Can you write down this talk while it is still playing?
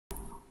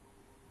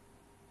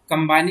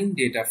Combining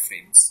data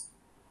frames.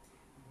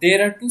 There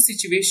are two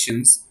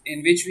situations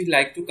in which we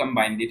like to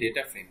combine the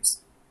data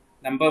frames.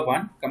 Number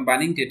one,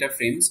 combining data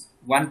frames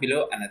one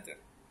below another.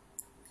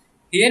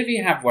 Here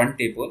we have one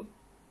table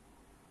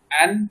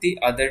and the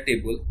other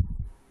table.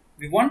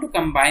 We want to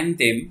combine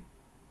them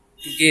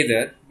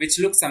together, which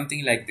looks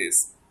something like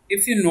this.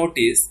 If you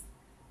notice,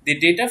 the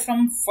data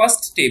from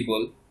first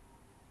table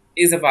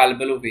is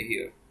available over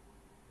here,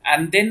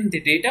 and then the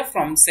data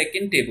from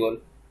second table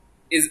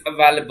is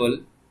available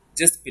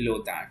just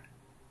below that.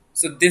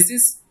 So this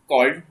is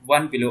called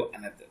one below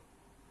another.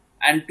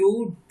 And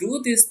to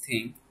do this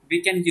thing, we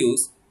can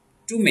use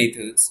two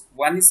methods.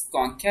 One is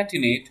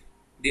concatenate,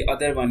 the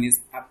other one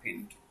is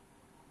append.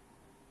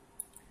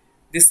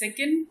 The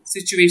second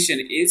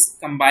situation is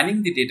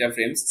combining the data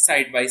frames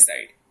side by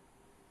side.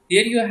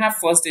 Here you have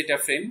first data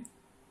frame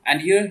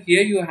and here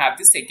you have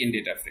the second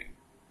data frame.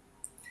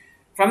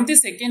 From the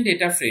second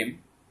data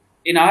frame,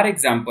 in our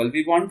example,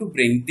 we want to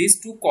bring these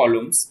two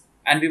columns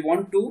and we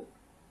want to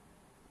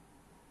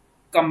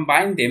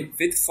combine them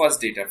with first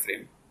data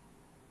frame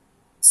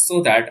so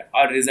that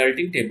our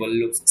resulting table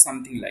looks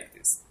something like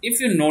this. If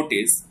you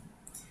notice,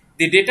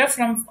 the data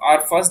from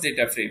our first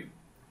data frame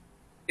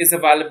is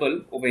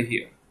available over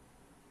here,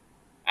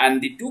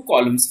 and the two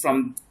columns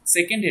from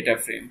second data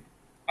frame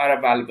are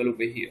available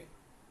over here.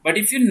 But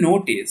if you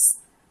notice,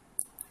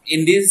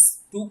 in these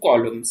two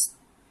columns,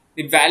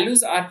 the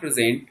values are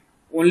present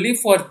only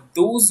for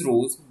those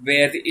rows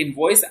where the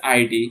invoice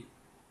ID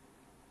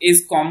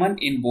is common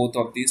in both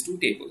of these two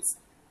tables.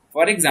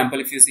 For example,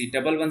 if you see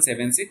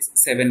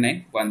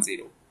 11767910,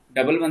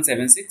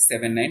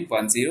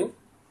 11767910,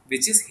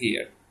 which is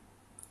here,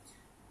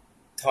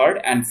 third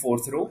and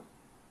fourth row,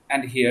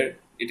 and here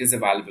it is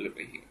available over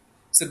here.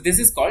 So this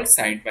is called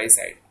side by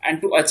side, and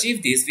to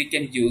achieve this we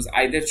can use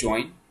either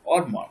join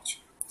or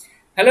merge.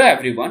 Hello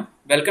everyone,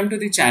 welcome to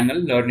the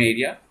channel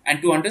Learnerea,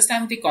 and to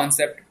understand the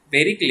concept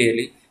very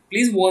clearly,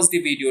 please watch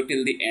the video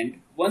till the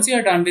end. Once you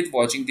are done with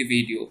watching the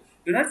video,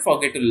 do not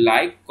forget to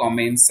like,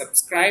 comment,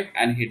 subscribe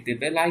and hit the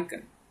bell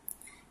icon.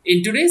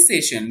 In today's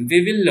session,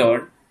 we will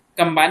learn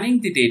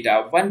combining the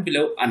data one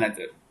below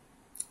another.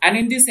 And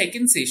in the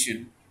second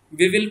session,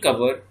 we will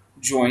cover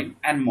join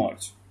and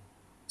merge.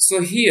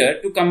 So here,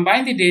 to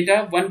combine the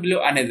data one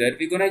below another,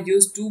 we're going to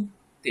use two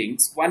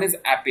things. One is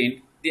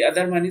append, the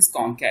other one is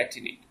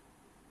concatenate.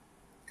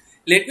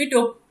 Let me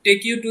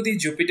take you to the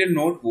Jupyter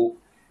notebook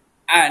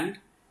and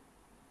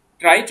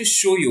try to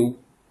show you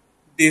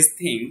these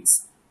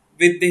things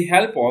with the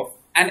help of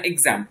an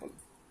example.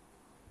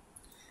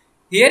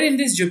 Here in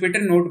this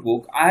Jupyter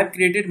notebook, I have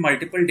created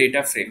multiple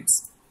data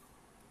frames.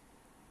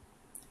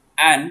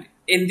 And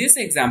in this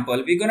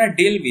example, we're going to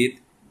deal with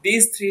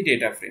these three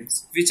data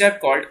frames, which are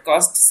called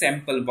cost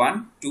sample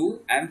 1,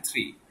 2 and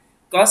 3.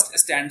 Cost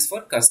stands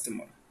for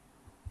customer.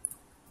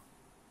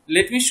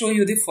 Let me show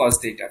you the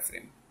first data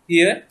frame.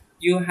 Here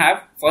you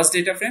have first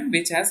data frame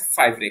which has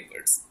 5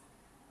 records.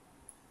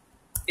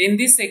 In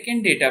the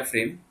second data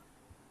frame,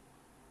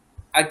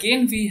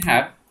 again we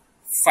have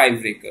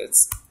 5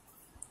 records,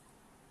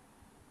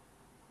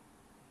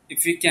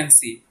 if you can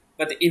see,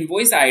 but the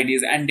invoice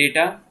IDs and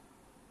data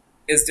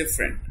is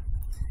different.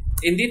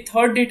 In the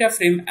third data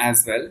frame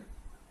as well,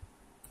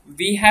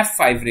 we have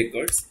 5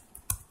 records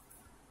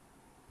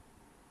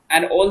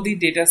and all the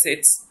data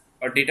sets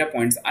or data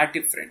points are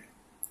different.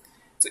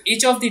 So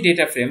each of the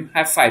data frame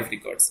have 5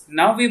 records.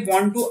 Now we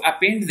want to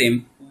append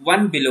them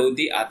one below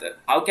the other.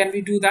 How can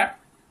we do that?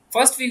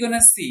 First we're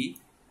gonna see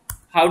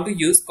how to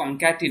use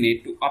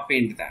concatenate to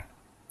append that.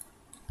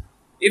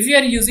 If you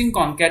are using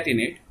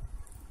concatenate,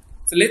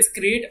 so let's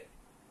create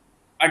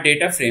a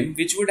data frame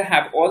which would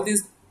have all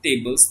these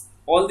tables,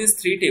 all these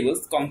 3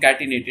 tables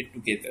concatenated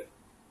together.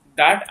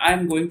 That I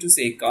am going to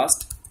say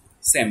cost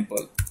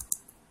sample,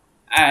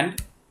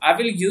 and I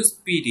will use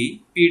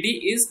PD.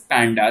 PD is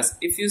pandas.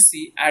 If you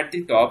see at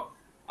the top,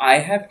 I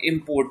have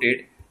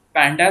imported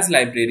pandas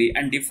library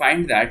and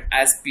defined that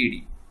as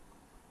PD.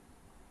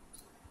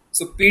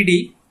 So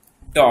PD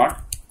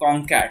dot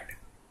concat,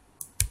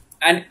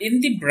 and in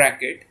the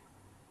bracket,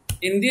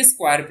 in the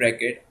square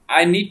bracket,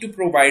 I need to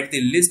provide the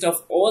list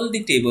of all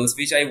the tables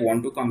which I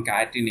want to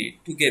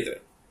concatenate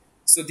together.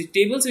 So the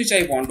tables which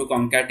I want to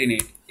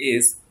concatenate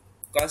is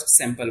cost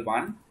sample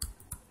 1,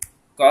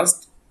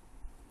 cost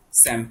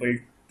sample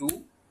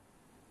 2,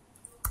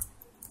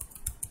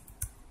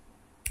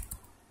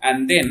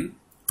 and then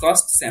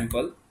cost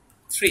sample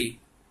 3.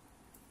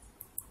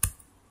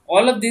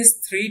 All of these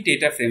 3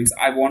 data frames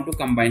I want to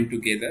combine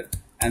together,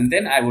 and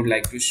then I would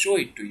like to show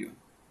it to you.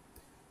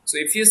 So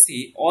if you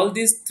see, all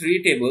these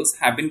 3 tables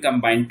have been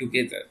combined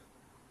together.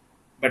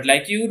 But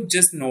like you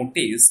just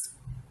noticed,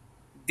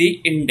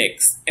 the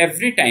index,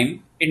 every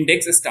time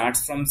index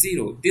starts from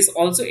 0. This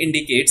also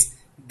indicates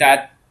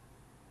that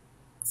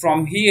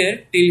from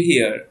here till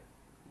here,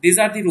 these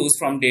are the rows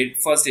from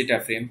first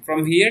data frame.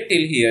 From here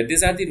till here,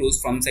 these are the rows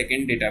from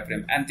second data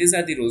frame, and these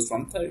are the rows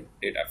from third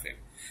data frame.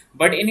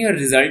 But in your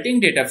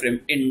resulting data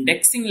frame,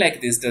 indexing like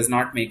this does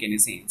not make any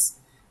sense.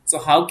 So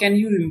how can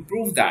you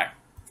improve that?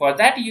 For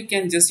that, you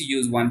can just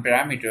use one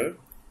parameter,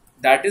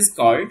 that is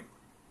called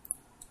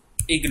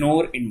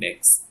ignore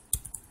index.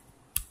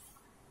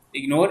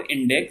 Ignore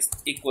index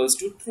equals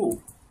to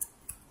true.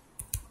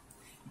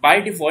 By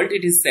default,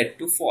 it is set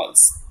to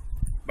false.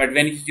 But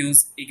when you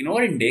use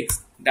ignore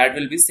index, that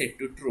will be set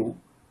to true.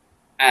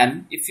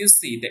 And if you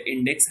see, the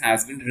index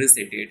has been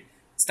resetted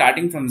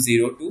starting from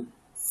 0 to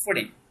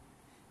 14.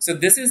 So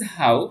this is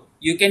how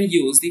you can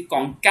use the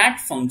concat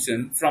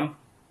function from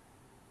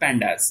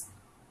Pandas.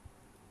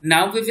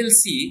 Now we will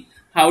see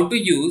how to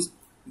use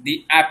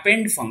the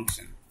append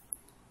function.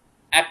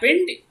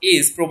 Append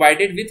is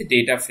provided with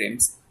data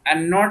frames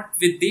and not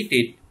with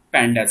the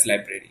Pandas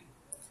library.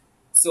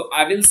 So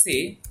I will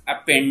say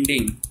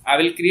appending. I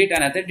will create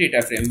another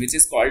data frame which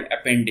is called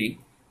appending,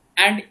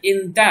 and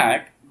in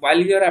that, while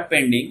you are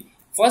appending,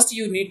 first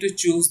you need to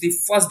choose the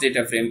first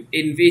data frame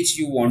in which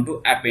you want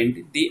to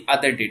append the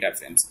other data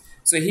frames.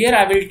 So here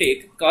I will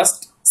take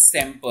cust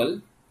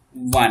sample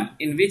 1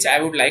 in which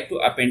I would like to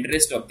append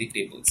rest of the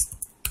tables,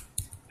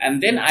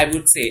 and then I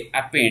would say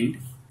append.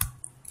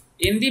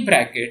 In the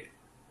bracket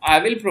I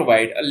will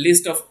provide a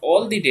list of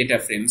all the data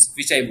frames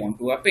which I want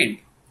to append.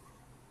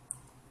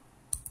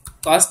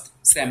 Cust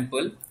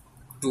sample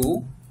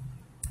 2,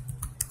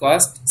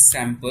 cust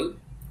sample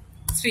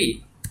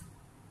 3,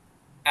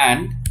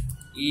 and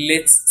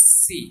let's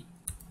see.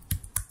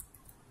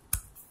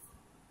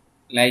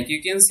 Like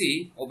you can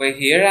see over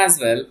here as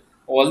well,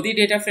 all the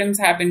data frames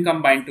have been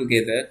combined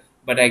together,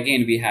 but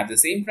again we have the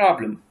same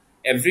problem.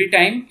 Every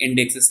time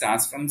index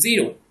starts from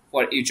 0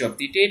 for each of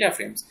the data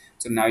frames.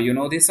 So now you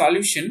know the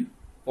solution.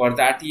 For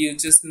that you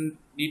just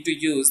need to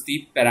use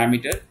the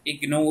parameter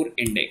ignore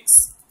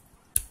index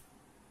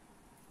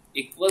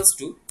equals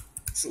to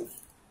true.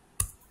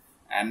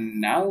 And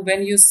now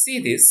when you see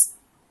this,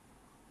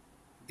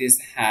 this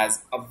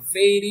has a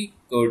very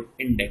good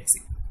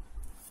indexing.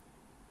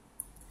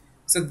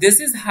 So this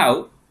is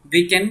how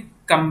we can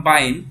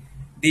combine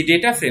the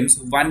data frames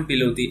one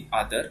below the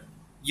other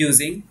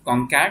using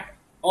concat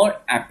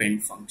or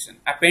append function.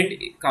 Append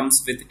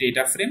comes with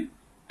data frame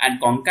and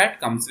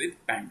concat comes with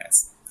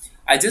pandas.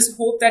 I just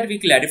hope that we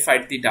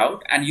clarified the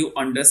doubt and you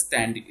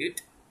understand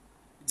it.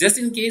 Just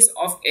in case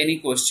of any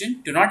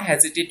question, do not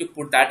hesitate to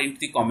put that into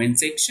the comment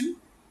section.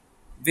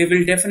 We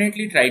will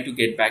definitely try to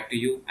get back to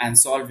you and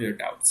solve your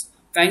doubts.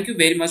 Thank you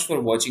very much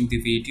for watching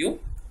the video.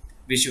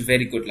 Wish you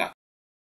very good luck.